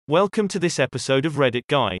Welcome to this episode of Reddit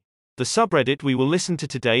Guy. The subreddit we will listen to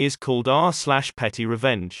today is called r/petty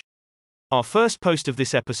revenge. Our first post of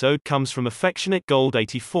this episode comes from Affectionate Gold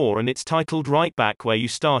 84 and it's titled Right Back Where You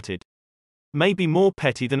Started. Maybe more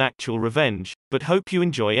petty than actual revenge, but hope you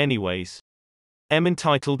enjoy anyways.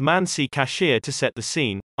 Entitled Man See Cashier. To set the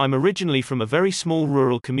scene, I'm originally from a very small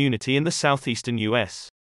rural community in the southeastern US.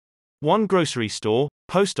 One grocery store,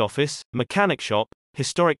 post office, mechanic shop,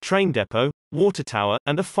 historic train depot, water tower,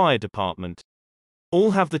 and a fire department.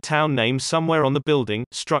 All have the town name somewhere on the building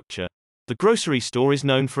structure. The grocery store is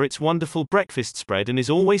known for its wonderful breakfast spread and is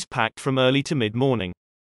always packed from early to mid-morning.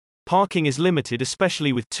 Parking is limited,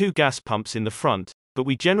 especially with 2 gas pumps in the front, but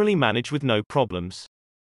we generally manage with no problems.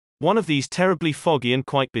 One of these terribly foggy and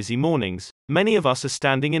quite busy mornings, many of us are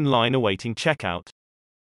standing in line awaiting checkout.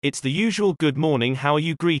 It's the usual "good morning, how are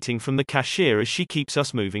you" greeting from the cashier as she keeps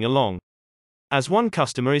us moving along. As one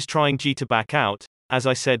customer is trying to back out, as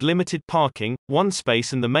I said, limited parking, 1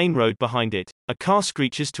 space and the main road behind it, a car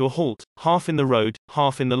screeches to a halt, half in the road,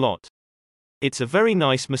 half in the lot. It's a very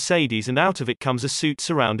nice Mercedes and out of it comes a suit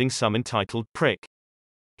surrounding some entitled prick.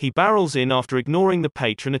 He barrels in after ignoring the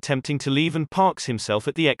patron attempting to leave and parks himself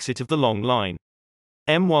at the exit of the long line.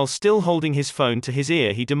 While still holding his phone to his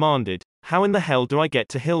ear, he demanded, "How in the hell do I get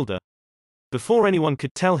to Hilda?" Before anyone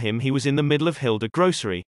could tell him he was in the middle of Hilda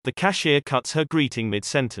Grocery, the cashier cuts her greeting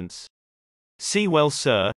mid-sentence. "See, well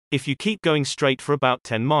sir, if you keep going straight for about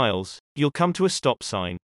 10 miles, you'll come to a stop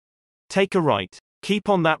sign. Take a right. Keep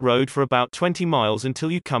on that road for about 20 miles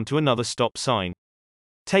until you come to another stop sign.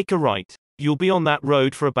 Take a right. You'll be on that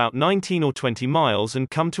road for about 19 or 20 miles and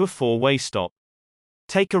come to a 4-way stop.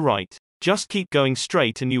 Take a right. Just keep going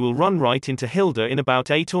straight and you will run right into Hilda in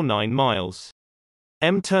about 8 or 9 miles.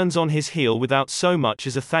 Turns on his heel without so much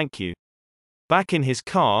as a thank you. Back in his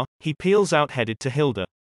car, he peels out headed to Hilda.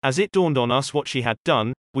 As it dawned on us what she had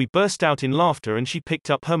done, we burst out in laughter and she picked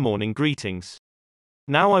up her morning greetings.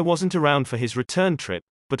 Now I wasn't around for his return trip,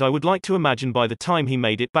 but I would like to imagine by the time he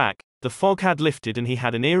made it back, the fog had lifted and he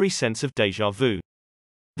had an eerie sense of déjà vu.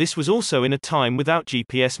 This was also in a time without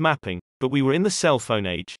GPS mapping, but we were in the cell phone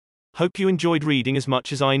age. Hope you enjoyed reading as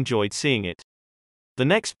much as I enjoyed seeing it. The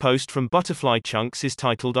next post from Butterfly Chunks is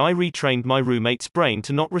titled I retrained my roommate's brain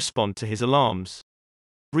to not respond to his alarms.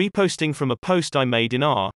 Reposting from a post I made in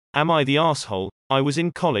Am I the Arsehole? I was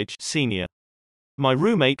in college, senior. My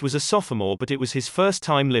roommate was a sophomore, but it was his first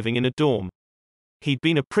time living in a dorm. He'd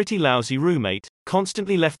been a pretty lousy roommate,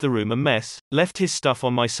 constantly left the room a mess, left his stuff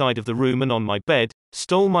on my side of the room and on my bed,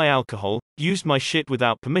 stole my alcohol, used my shit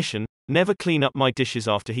without permission, never clean up my dishes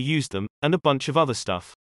after he used them, and a bunch of other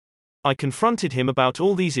stuff. I confronted him about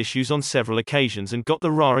all these issues on several occasions and got the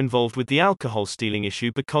RA involved with the alcohol stealing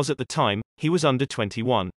issue because at the time, he was under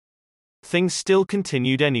 21. Things still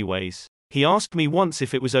continued anyways. He asked me once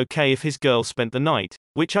if it was okay if his girl spent the night,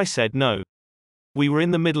 which I said no. We were in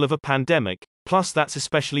the middle of a pandemic, plus that's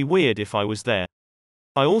especially weird if I was there.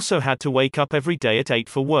 I also had to wake up every day at 8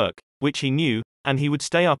 for work, which he knew, and he would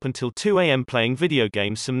stay up until 2 a.m. playing video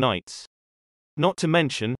games some nights. Not to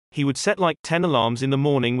mention, he would set like 10 alarms in the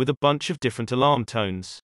morning with a bunch of different alarm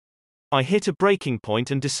tones. I hit a breaking point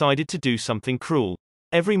and decided to do something cruel.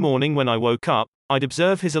 Every morning when I woke up, I'd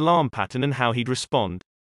observe his alarm pattern and how he'd respond.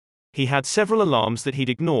 He had several alarms that he'd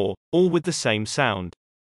ignore, all with the same sound.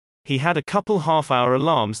 He had a couple half-hour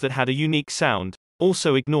alarms that had a unique sound,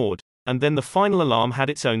 also ignored, and then the final alarm had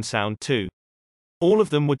its own sound too. All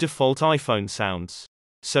of them were default iPhone sounds.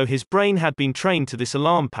 So his brain had been trained to this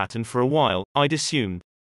alarm pattern for a while, I'd assumed.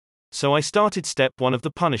 So I started step 1 of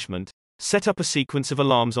the punishment, set up a sequence of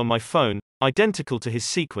alarms on my phone, identical to his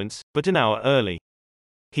sequence, but an hour early.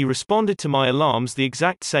 He responded to my alarms the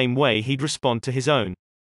exact same way he'd respond to his own.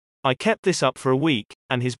 I kept this up for a week,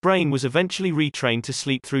 and his brain was eventually retrained to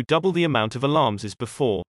sleep through double the amount of alarms as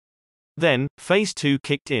before. Then, phase 2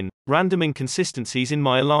 kicked in, random inconsistencies in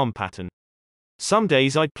my alarm pattern. Some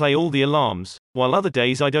days I'd play all the alarms, while other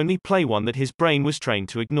days I'd only play one that his brain was trained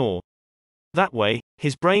to ignore. That way,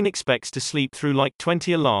 his brain expects to sleep through like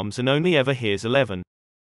 20 alarms and only ever hears 11.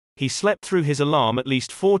 He slept through his alarm at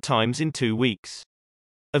least 4 times in 2 weeks.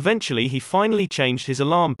 Eventually he finally changed his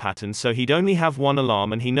alarm pattern so he'd only have 1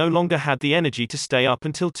 alarm and he no longer had the energy to stay up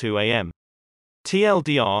until 2 a.m.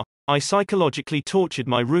 TLDR, I psychologically tortured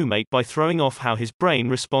my roommate by throwing off how his brain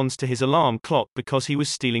responds to his alarm clock because he was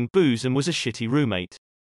stealing booze and was a shitty roommate.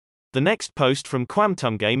 The next post from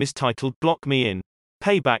QuantumGame is titled Block Me In.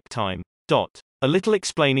 Payback Time. A little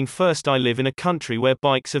explaining first. I live in a country where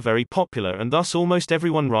bikes are very popular and thus almost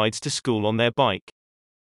everyone rides to school on their bike.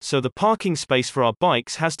 So the parking space for our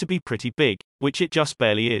bikes has to be pretty big, which it just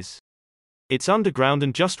barely is. It's underground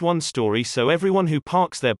and just one story, so everyone who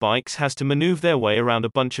parks their bikes has to maneuver their way around a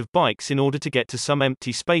bunch of bikes in order to get to some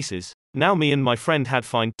empty spaces. Now me and my friend had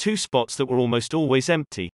found 2 spots that were almost always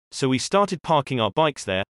empty, so we started parking our bikes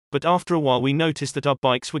there, but after a while we noticed that our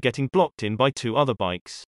bikes were getting blocked in by 2 other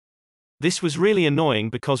bikes. This was really annoying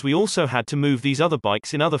because we also had to move these other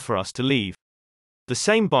bikes in order for us to leave. The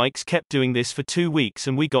same bikes kept doing this for 2 weeks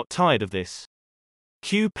and we got tired of this.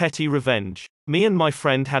 Cue petty revenge. Me and my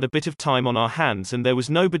friend had a bit of time on our hands and there was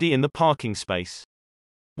nobody in the parking space.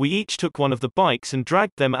 We each took one of the bikes and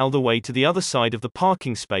dragged them all the way to the other side of the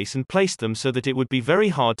parking space and placed them so that it would be very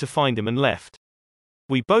hard to find them and left.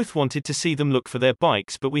 We both wanted to see them look for their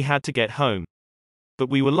bikes, but we had to get home. But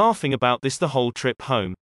we were laughing about this the whole trip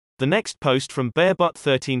home. The next post from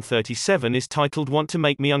Bearbutt1337 is titled "Want to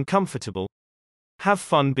Make Me Uncomfortable? Have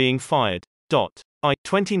fun being fired. I,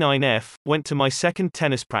 29F, went to my second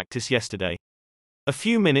tennis practice yesterday. A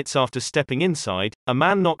few minutes after stepping inside, a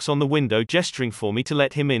man knocks on the window gesturing for me to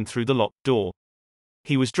let him in through the locked door.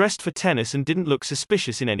 He was dressed for tennis and didn't look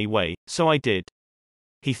suspicious in any way, so I did.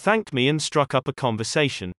 He thanked me and struck up a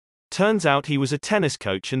conversation. Turns out he was a tennis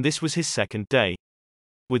coach and this was his second day.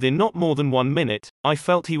 Within not more than 1 minute, I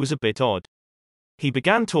felt he was a bit odd. He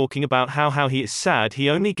began talking about how he is sad he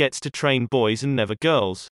only gets to train boys and never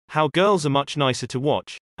girls, how girls are much nicer to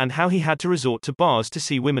watch, and how he had to resort to bars to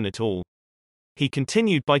see women at all. He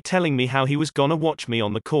continued by telling me how he was gonna watch me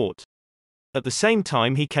on the court. At the same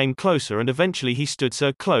time he came closer and eventually he stood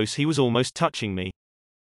so close he was almost touching me.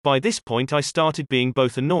 By this point I started being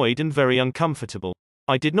both annoyed and very uncomfortable.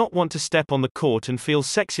 I did not want to step on the court and feel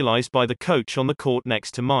sexualized by the coach on the court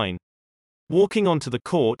next to mine. Walking onto the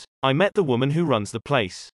court, I met the woman who runs the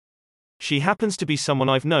place. She happens to be someone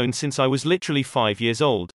I've known since I was literally 5 years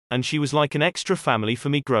old, and she was like an extra family for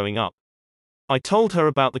me growing up. I told her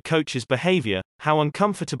about the coach's behavior, how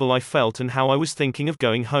uncomfortable I felt and how I was thinking of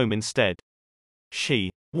going home instead.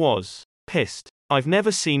 She was pissed. I've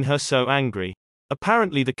never seen her so angry.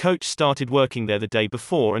 Apparently the coach started working there the day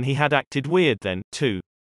before and he had acted weird then, too.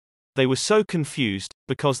 They were so confused,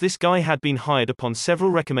 because this guy had been hired upon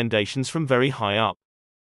several recommendations from very high up.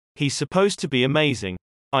 He's supposed to be amazing.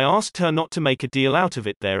 I asked her not to make a deal out of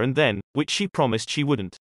it there and then, which she promised she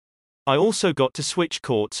wouldn't. I also got to switch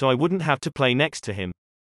court so I wouldn't have to play next to him.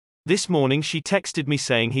 This morning she texted me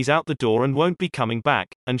saying he's out the door and won't be coming back,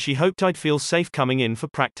 and she hoped I'd feel safe coming in for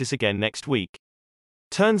practice again next week.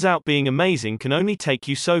 Turns out being amazing can only take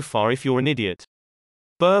you so far if you're an idiot.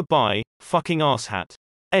 Bye, fucking asshat.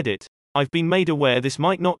 Edit. I've been made aware this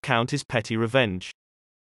might not count as petty revenge.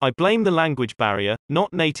 I blame the language barrier,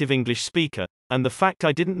 not native English speaker, and the fact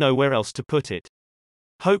I didn't know where else to put it.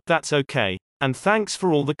 Hope that's okay. And thanks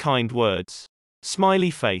for all the kind words.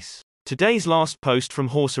 Smiley face. Today's last post from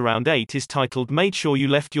Horse Around 8 is titled "Made Sure You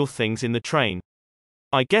Left Your Things in the Train."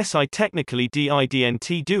 I guess I technically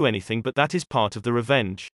didn't do anything, but that is part of the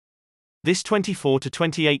revenge. This 24 to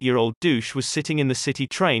 28-year-old douche was sitting in the city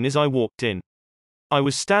train as I walked in. I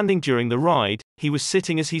was standing during the ride, he was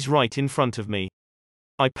sitting as he's right in front of me.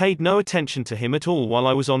 I paid no attention to him at all while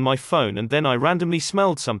I was on my phone, and then I randomly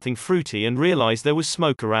smelled something fruity and realized there was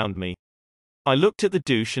smoke around me. I looked at the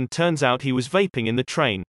douche and turns out he was vaping in the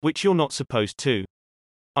train, which you're not supposed to.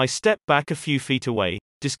 I stepped back a few feet away,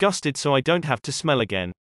 disgusted so I don't have to smell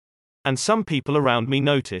again. And some people around me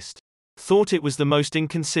noticed. Thought it was the most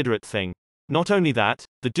inconsiderate thing. Not only that,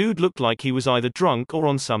 the dude looked like he was either drunk or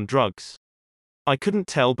on some drugs. I couldn't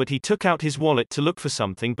tell, but he took out his wallet to look for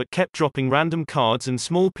something but kept dropping random cards and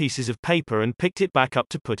small pieces of paper and picked it back up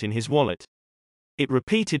to put in his wallet. It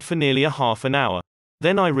repeated for nearly a half an hour.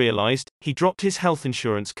 Then I realized, he dropped his health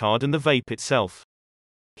insurance card and the vape itself.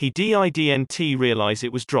 He didn't realize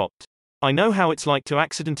it was dropped. I know how it's like to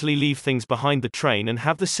accidentally leave things behind the train and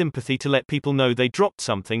have the sympathy to let people know they dropped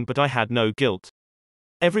something, but I had no guilt.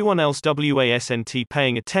 Everyone else wasn't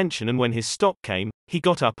paying attention, and when his stop came, he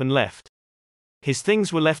got up and left. His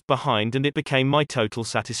things were left behind and it became my total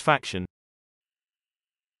satisfaction.